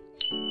system.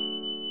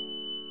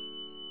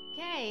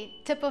 Okay,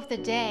 tip of the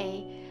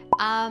day.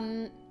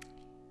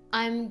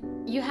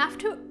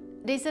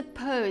 There's a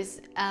pose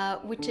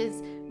which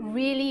is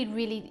really,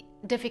 really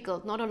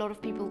difficult. Not a lot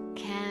of people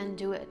can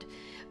do it.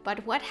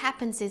 But what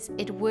happens is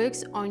it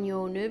works on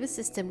your nervous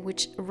system,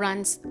 which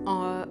runs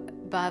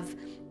above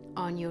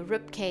on your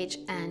rib cage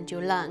and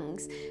your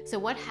lungs. So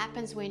what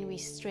happens when we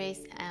stress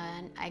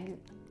and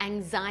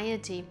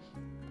anxiety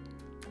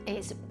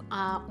is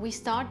we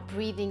start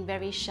breathing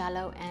very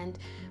shallow and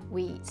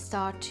we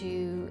start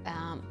to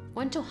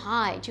want to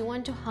hide. You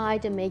want to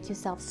hide and make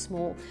yourself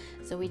small.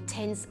 So we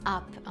tense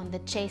up on the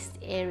chest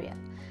area.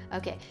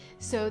 Okay,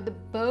 so the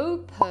bow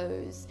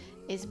pose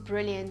is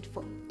brilliant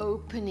for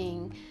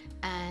opening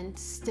and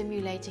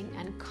stimulating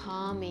and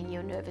calming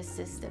your nervous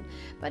system,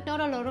 but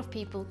not a lot of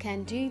people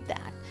can do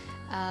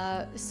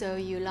that. So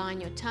you lie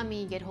on your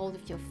tummy, get hold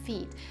of your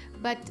feet,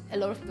 but a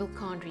lot of people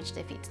can't reach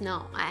their feet.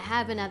 Now I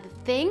have another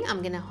thing,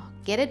 I'm gonna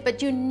get it,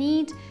 but you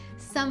need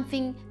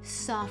something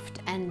soft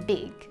and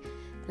big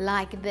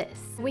like this.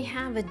 We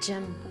have a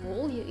gym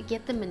ball. You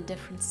get them in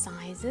different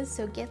sizes,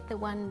 so get the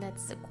one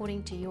that's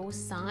according to your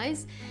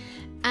size,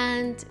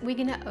 and we're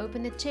gonna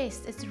open the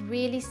chest. It's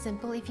really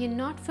simple. If you're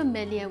not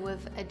familiar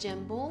with a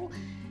gym ball,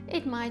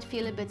 it might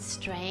feel a bit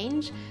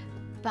strange,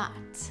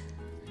 but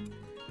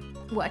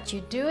what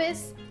you do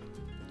is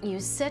you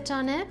sit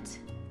on it,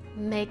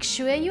 make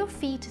sure your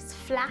feet is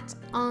flat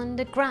on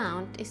the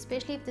ground,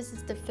 especially if this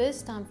is the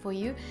first time for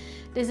you.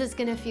 This is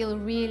gonna feel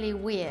really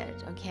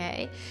weird,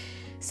 okay?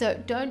 So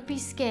don't be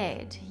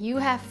scared. You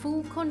have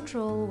full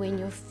control when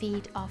your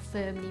feet are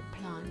firmly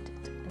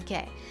planted,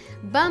 okay?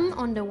 Bum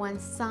on the one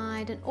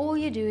side, and all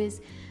you do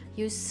is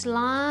you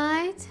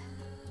slide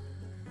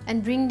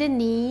and bring the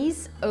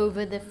knees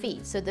over the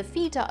feet. So the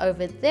feet are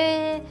over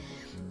there,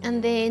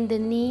 and then the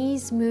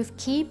knees move.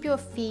 Keep your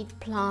feet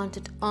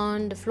planted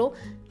on the floor.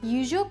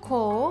 Use your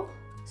core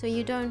so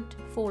you don't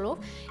fall off.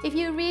 If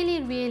you're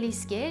really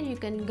scared, you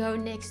can go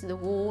next to the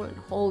wall and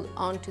hold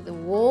on to the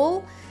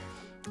wall,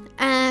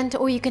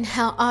 or you can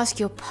ask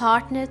your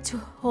partner to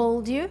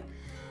hold you,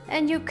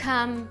 and you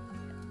come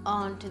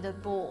onto the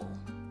ball.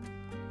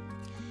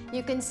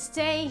 You can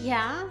stay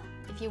here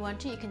if you want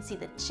to. You can see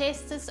the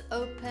chest is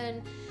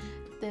open,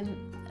 the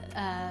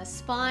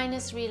spine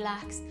is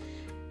relaxed,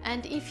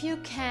 and if you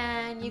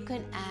can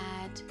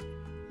add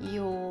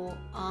your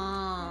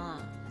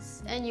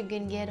arms, and you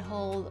can get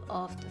hold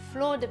of the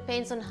floor.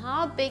 Depends on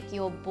how big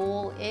your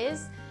ball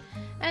is,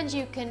 and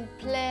you can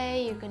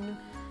play. You can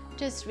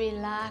just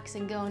relax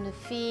and go on the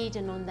feet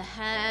and on the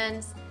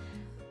hands,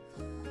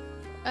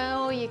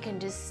 or you can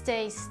just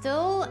stay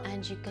still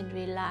and you can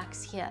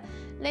relax here.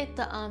 Let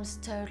the arms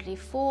totally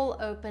fall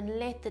open,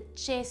 let the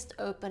chest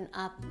open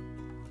up,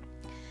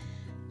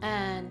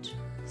 and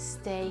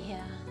stay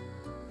here.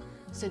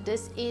 So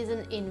this is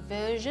an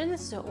inversion,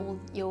 so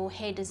your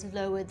head is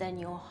lower than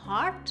your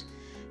heart.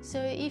 So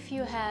if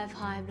you have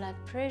high blood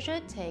pressure,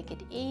 take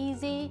it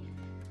easy.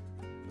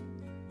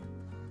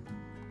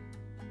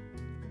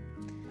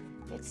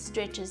 It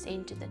stretches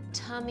into the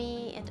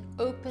tummy, it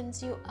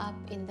opens you up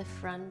in the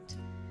front.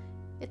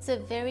 It's a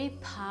very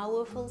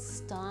powerful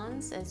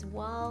stance as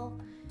well.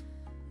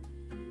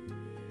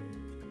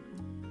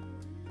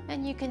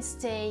 And you can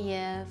stay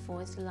here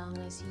for as long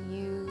as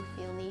you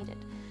feel needed.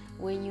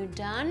 When you're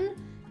done,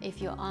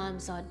 if your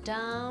arms are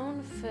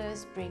down,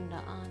 first bring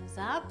the arms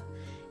up.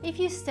 If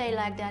you stay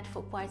like that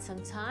for quite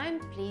some time,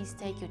 please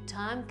take your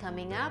time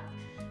coming up,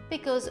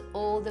 because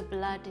all the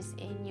blood is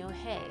in your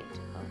head,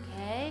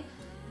 okay?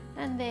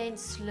 And then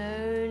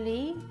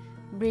slowly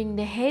bring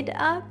the head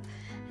up,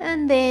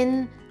 and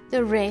then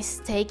the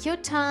rest, take your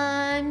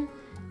time,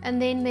 and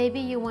then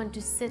maybe you want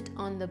to sit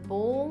on the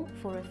ball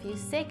for a few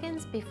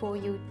seconds before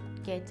you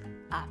get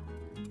up,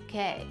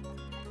 okay?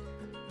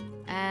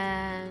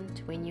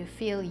 And when you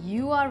feel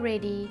you are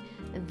ready,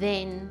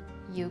 then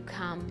you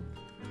come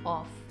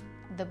off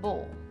the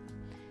ball.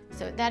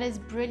 So that is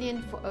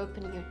brilliant for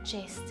opening your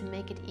chest, to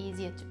make it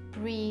easier to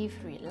breathe,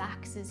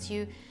 relaxes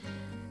you.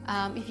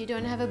 If you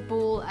don't have a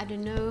ball, I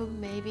don't know,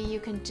 maybe you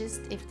can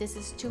just, if this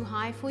is too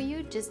high for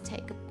you, just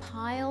take a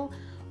pile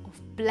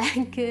of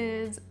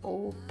blankets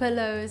or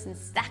pillows and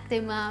stack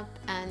them up,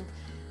 and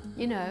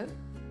you know,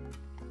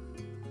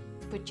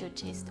 put your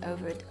chest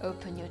over it,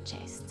 open your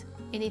chest.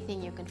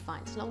 Anything you can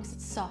find, as long as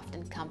it's soft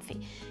and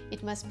comfy.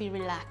 It must be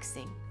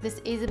relaxing.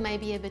 This is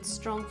maybe a bit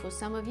strong for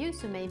some of you,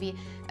 so maybe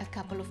a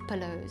couple of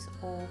pillows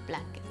or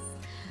blankets.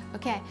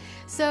 Okay,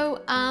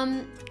 so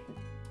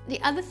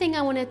the other thing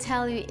I want to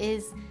tell you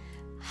is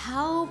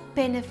how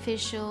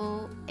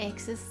beneficial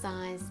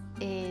exercise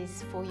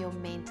is for your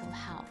mental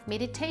health.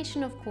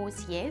 Meditation, of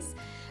course, yes,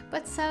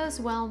 but so as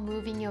well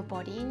moving your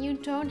body. And you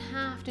don't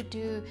have to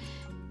do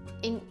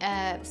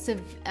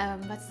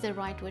what's the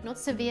right word? Not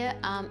severe,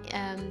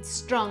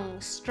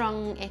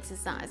 strong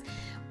exercise.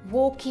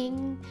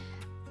 Walking,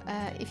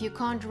 if you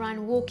can't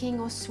run, walking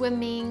or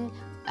swimming,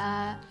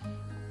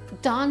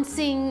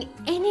 dancing,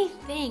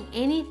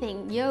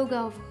 anything. Yoga,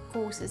 of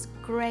course, is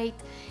great,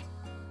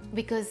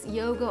 because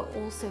yoga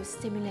also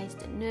stimulates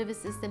the nervous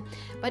system.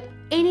 But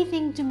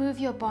anything to move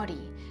your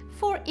body,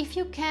 for if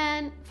you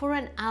can, for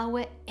an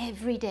hour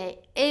every day,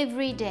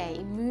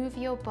 move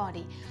your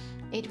body.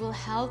 It will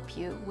help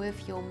you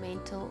with your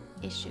mental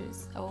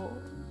issues, or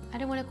I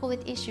don't want to call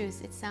it issues,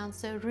 it sounds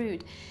so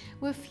rude.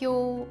 With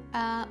your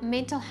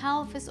mental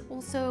health is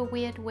also a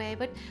weird way,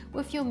 but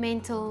with your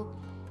mental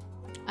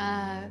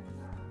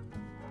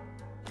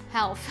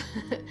health.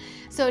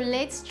 So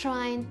let's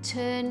try and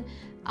turn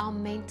our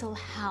mental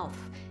health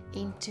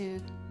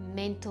into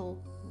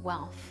mental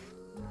wealth.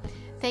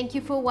 Thank you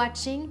for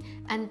watching,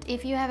 and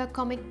if you have a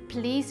comment,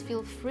 please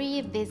feel free.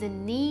 If there's a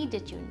need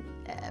that you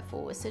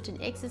for a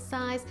certain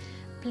exercise,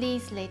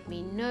 please let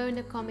me know in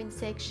the comment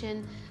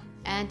section.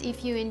 And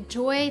if you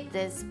enjoyed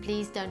this,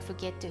 please don't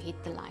forget to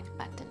hit the like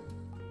button.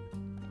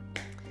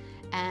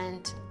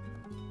 And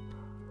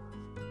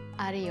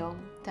Ariom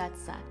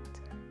Tatsat.